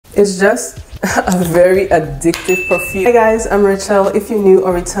It's just a very addictive perfume. Hey guys, I'm Rachel. If you're new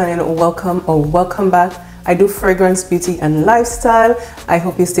or returning, welcome or welcome back. I do fragrance, beauty, and lifestyle. I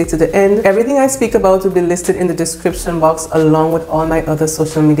hope you stay to the end. Everything I speak about will be listed in the description box along with all my other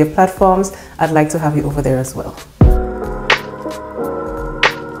social media platforms. I'd like to have you over there as well.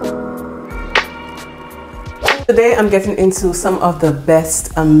 Today I'm getting into some of the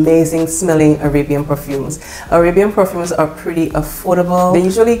best amazing smelling Arabian perfumes. Arabian perfumes are pretty affordable. They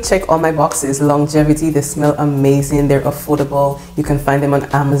usually check all my boxes. Longevity, they smell amazing, they're affordable. You can find them on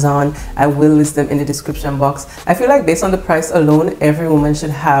Amazon. I will list them in the description box. I feel like based on the price alone, every woman should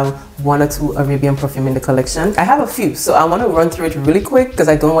have one or two Arabian perfume in the collection. I have a few, so I want to run through it really quick because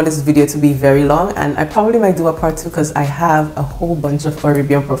I don't want this video to be very long, and I probably might do a part 2 because I have a whole bunch of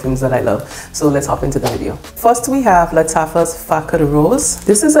Arabian perfumes that I love. So let's hop into the video. First we have Lattafa's Fakir Rose.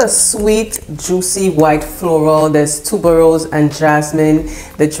 This is a sweet, juicy white floral. There's tuberose and jasmine.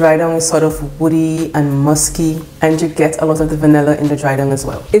 The dry down is sort of woody and musky, and you get a lot of the vanilla in the dry down as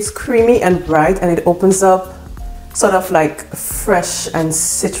well. It's creamy and bright, and it opens up sort of like fresh and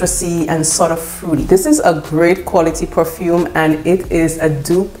citrusy and sort of fruity. This is a great quality perfume, and it is a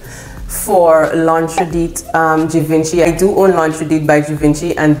dupe for L'Interdit Givenchy. I do own L'Interdit by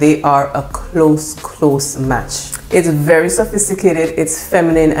Givenchy, and they are a close match. It's very sophisticated, it's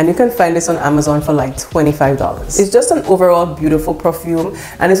feminine, and you can find this on Amazon for like $25. It's just an overall beautiful perfume,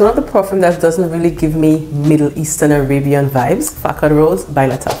 and it's one of the perfumes that doesn't really give me Middle Eastern Arabian vibes. Fakir Rose by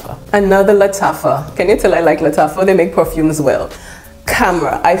Lattafa. Another Lattafa. Can you tell I like Lattafa? They make perfumes well.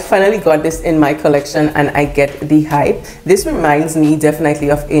 Camera. I finally got this in my collection, and I get the hype. This reminds me definitely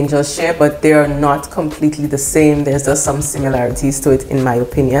of Angel Share, but they are not completely the same. There's just some similarities to it in my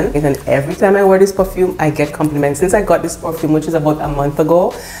opinion. And every time I wear this perfume, I get compliments. Since I got this perfume, which is about a month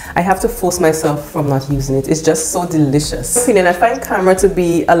ago, I have to force myself from not using it. It's just so delicious. And I find Camera to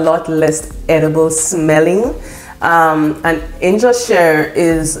be a lot less edible smelling. And Angel Share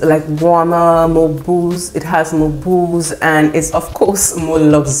is like warmer, more booze. It has more booze, and it's of course more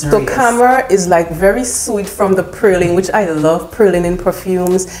luxurious. So Camera is like very sweet from the praline, which I love praline in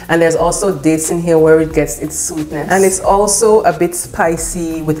perfumes. And there's also dates in here where it gets its sweetness, and it's also a bit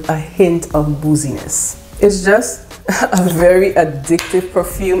spicy with a hint of booziness. It's just a very addictive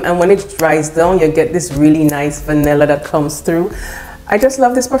perfume, and when it dries down, you get this really nice vanilla that comes through. I just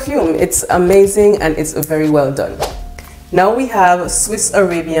love this perfume. It's amazing, and it's very well done. Now we have Swiss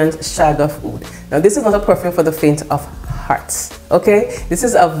Arabian Shag of Oud. Now this is not a perfume for the faint of heart. Okay, this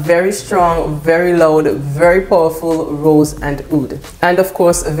is a very strong, very loud, very powerful rose and oud, and of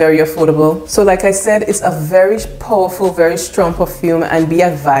course very affordable. So like I said, it's a very powerful, very strong perfume, and be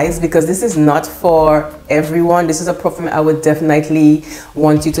advised because this is not for everyone. This is a perfume I would definitely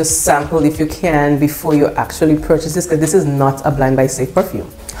want you to sample if you can before you actually purchase this, because this is not a blind buy safe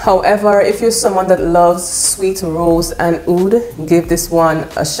perfume. However, if you're someone that loves sweet rose and oud, give this one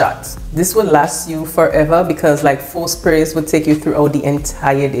a shot. This will last you forever because like 4 sprays would take you throughout the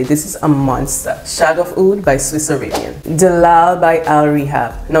entire day. This is a monster. Shag of Oud by Swiss Arabian. Dalal by Al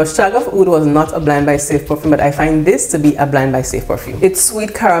Rehab. Now Shag of Oud was not a blind buy safe perfume, but I find this to be a blind buy safe perfume. It's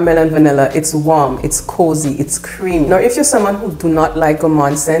sweet caramel and vanilla. It's warm, it's cozy, it's creamy. Now if you're someone who do not like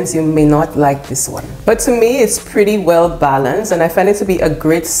gourmand scents, you may not like this one. But to me, it's pretty well balanced, and I find it to be a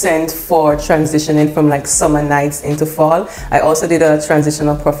great scent for transitioning from like summer nights into fall. I also did a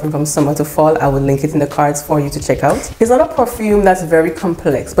transitional perfume from summer to fall. I will link it in the cards for you to check out. It's not a perfume that's very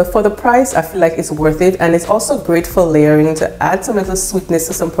complex, but for the price I feel like it's worth it, and it's also great for layering to add some little sweetness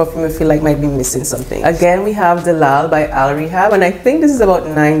to some perfume you feel like might be missing something. Again, we have Dalal by Al Rehab, and I think this is about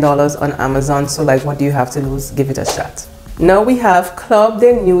 $9 on Amazon, so like what do you have to lose? Give it a shot. Now we have Club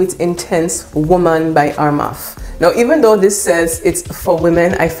de Nuit Intense Woman by Armaf. Now even though this says it's for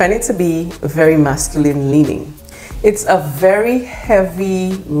women, I find it to be very masculine leaning. It's a very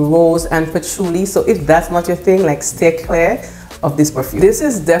heavy rose and patchouli, so if that's not your thing, like stay clear of this perfume. This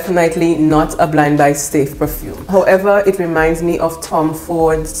is definitely not a blind buy safe perfume. However, it reminds me of Tom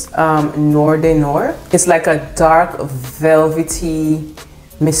Ford's Noir de Noir. It's like a dark, velvety,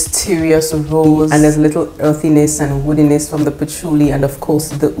 mysterious rose, and there's a little earthiness and woodiness from the patchouli and of course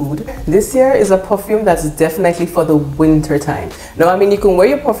the oud. This here is a perfume that's definitely for the winter time. Now I mean, you can wear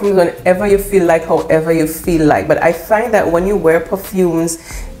your perfumes whenever you feel like, however you feel like, but I find that when you wear perfumes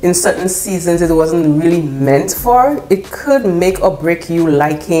in certain seasons it wasn't really meant for, it could make or break you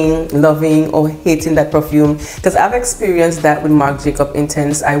liking, loving, or hating that perfume. Because I've experienced that with Marc Jacob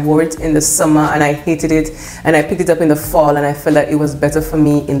Intense. I wore it in the summer and I hated it, and I picked it up in the fall and I felt that it was better for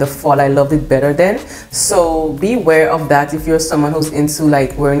me in the fall. I loved it better then. So beware of that if you're someone who's into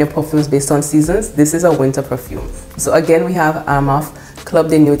like wearing your perfumes based on seasons. This is a winter perfume. So again, we have Armaf Club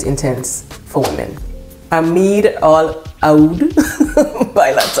de Nuit Intense for women. Amid Al Oud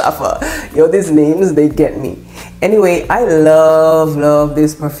by Lattafa. Yo, these names, they get me. Anyway, I love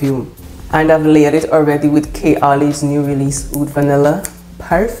this perfume. And I've layered it already with K. Ali's new release Oud Vanilla.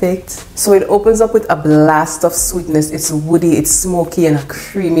 Perfect. So it opens up with a blast of sweetness. It's woody, it's smoky, and a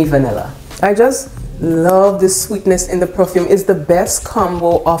creamy vanilla. I just love the sweetness in the perfume. It's the best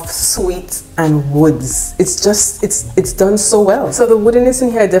combo of sweet and woods. It's done so well. So the woodiness in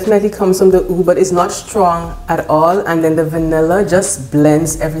here definitely comes from the oud, but it's not strong at all. And then the vanilla just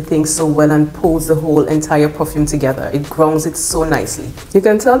blends everything so well and pulls the whole entire perfume together. It grounds it so nicely. You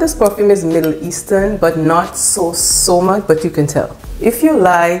can tell this perfume is Middle Eastern, but not so much, but you can tell. If you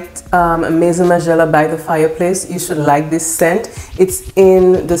liked Maison Margiela by the Fireplace, you should like this scent. It's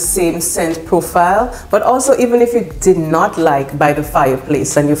in the same scent profile, but also even if you did not like By the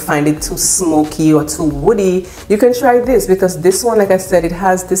Fireplace and you find it too smoky or too woody, you can try this, because this one, like I said, it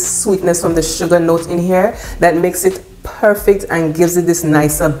has this sweetness from the sugar note in here that makes it perfect and gives it this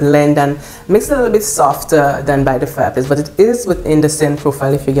nicer blend and makes it a little bit softer than By the Fireplace, but it is within the scent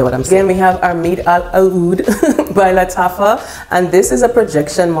profile, if you get what I'm saying. Again, we have Amid Al Oud by Lattafa, and this is a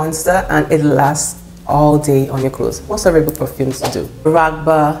projection monster and it lasts all day on your clothes. Most Arabic perfumes do.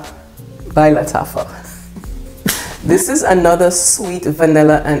 Ragba by Lattafa. This is another sweet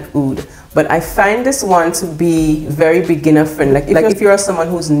vanilla and oud, but I find this one to be very beginner friendly. Like if you're someone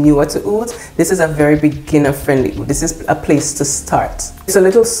who's newer to oud, this is a very beginner friendly oud. This is a place to start. It's a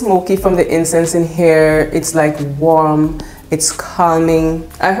little smoky from the incense in here. It's like warm, it's calming.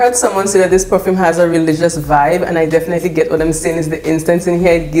 I heard someone say that this perfume has a religious vibe, and I definitely get what I'm saying. Is the incense in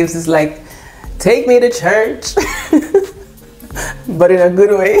here, it gives this like, take me to church. But in a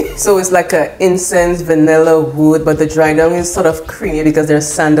good way. So it's like an incense, vanilla, wood, but the dry down is sort of creamy because there's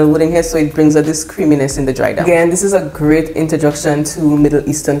sandalwood in here, so it brings out this creaminess in the dry down. Again, this is a great introduction to Middle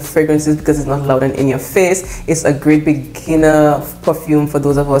Eastern fragrances because it's not loud and in your face. It's a great beginner perfume for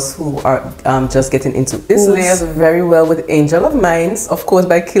those of us who are just getting into it. This layers very well with Angel of Minds, of course,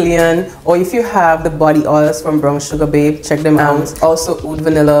 by Kilian, or if you have the body oils from Brown Sugar Babe, check them out. Also Oud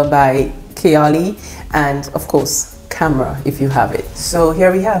Vanilla by Kayali, and of course Camera if you have it. So here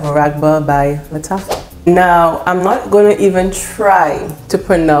we have Ragba by Lattafa. Now I'm not going to even try to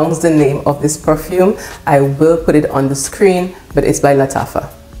pronounce the name of this perfume. I will put it on the screen, but it's by Lattafa.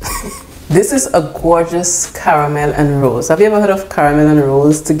 This is a gorgeous caramel and rose. Have you ever heard of caramel and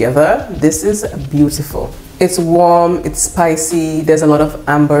rose together? This is beautiful. It's warm, it's spicy, there's a lot of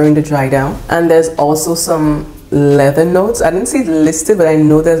amber in the dry down, and there's also some leather notes. I didn't see it listed, but I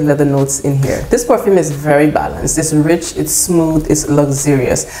know there's leather notes in here. This perfume is very balanced. It's rich, it's smooth, it's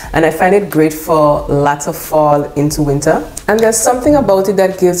luxurious, and I find it great for latter fall into winter. And there's something about it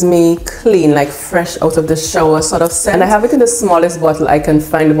that gives me clean, like fresh out of the shower sort of scent. And I have it in the smallest bottle I can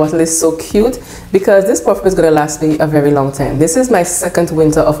find. The bottle is so cute because this perfume is going to last me a very long time. This is my second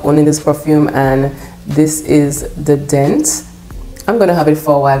winter of owning this perfume, and this is the Dent. I'm going to have it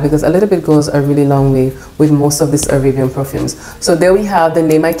for a while because a little bit goes a really long way with most of these Arabian perfumes. So there we have the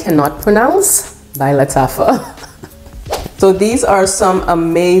name I cannot pronounce by Lattafa. So these are some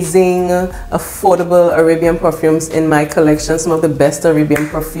amazing, affordable Arabian perfumes in my collection, some of the best Arabian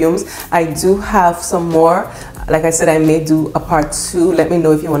perfumes. I do have some more. Like I said, I may do a part 2. Let me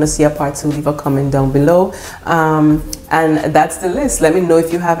know if you want to see a part 2. Leave a comment down below. And that's the list. Let me know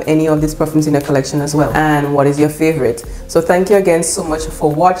if you have any of these perfumes in your collection as well, and what is your favorite. So thank you again so much for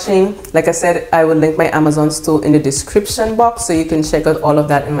watching. Like I said, I will link my Amazon store in the description box, so you can check out all of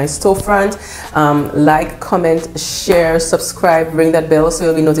that in my storefront. Like, comment, share, subscribe, ring that bell so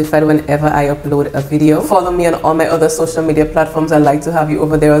you'll be notified whenever I upload a video. Follow me on all my other social media platforms. I'd like to have you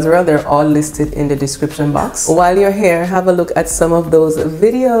over there as well. They're all listed in the description box. While you're here, have a look at some of those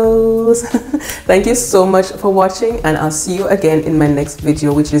videos. Thank you so much for watching, and I'll see you again in my next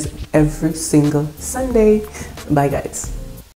video, which is every single Sunday. Bye guys.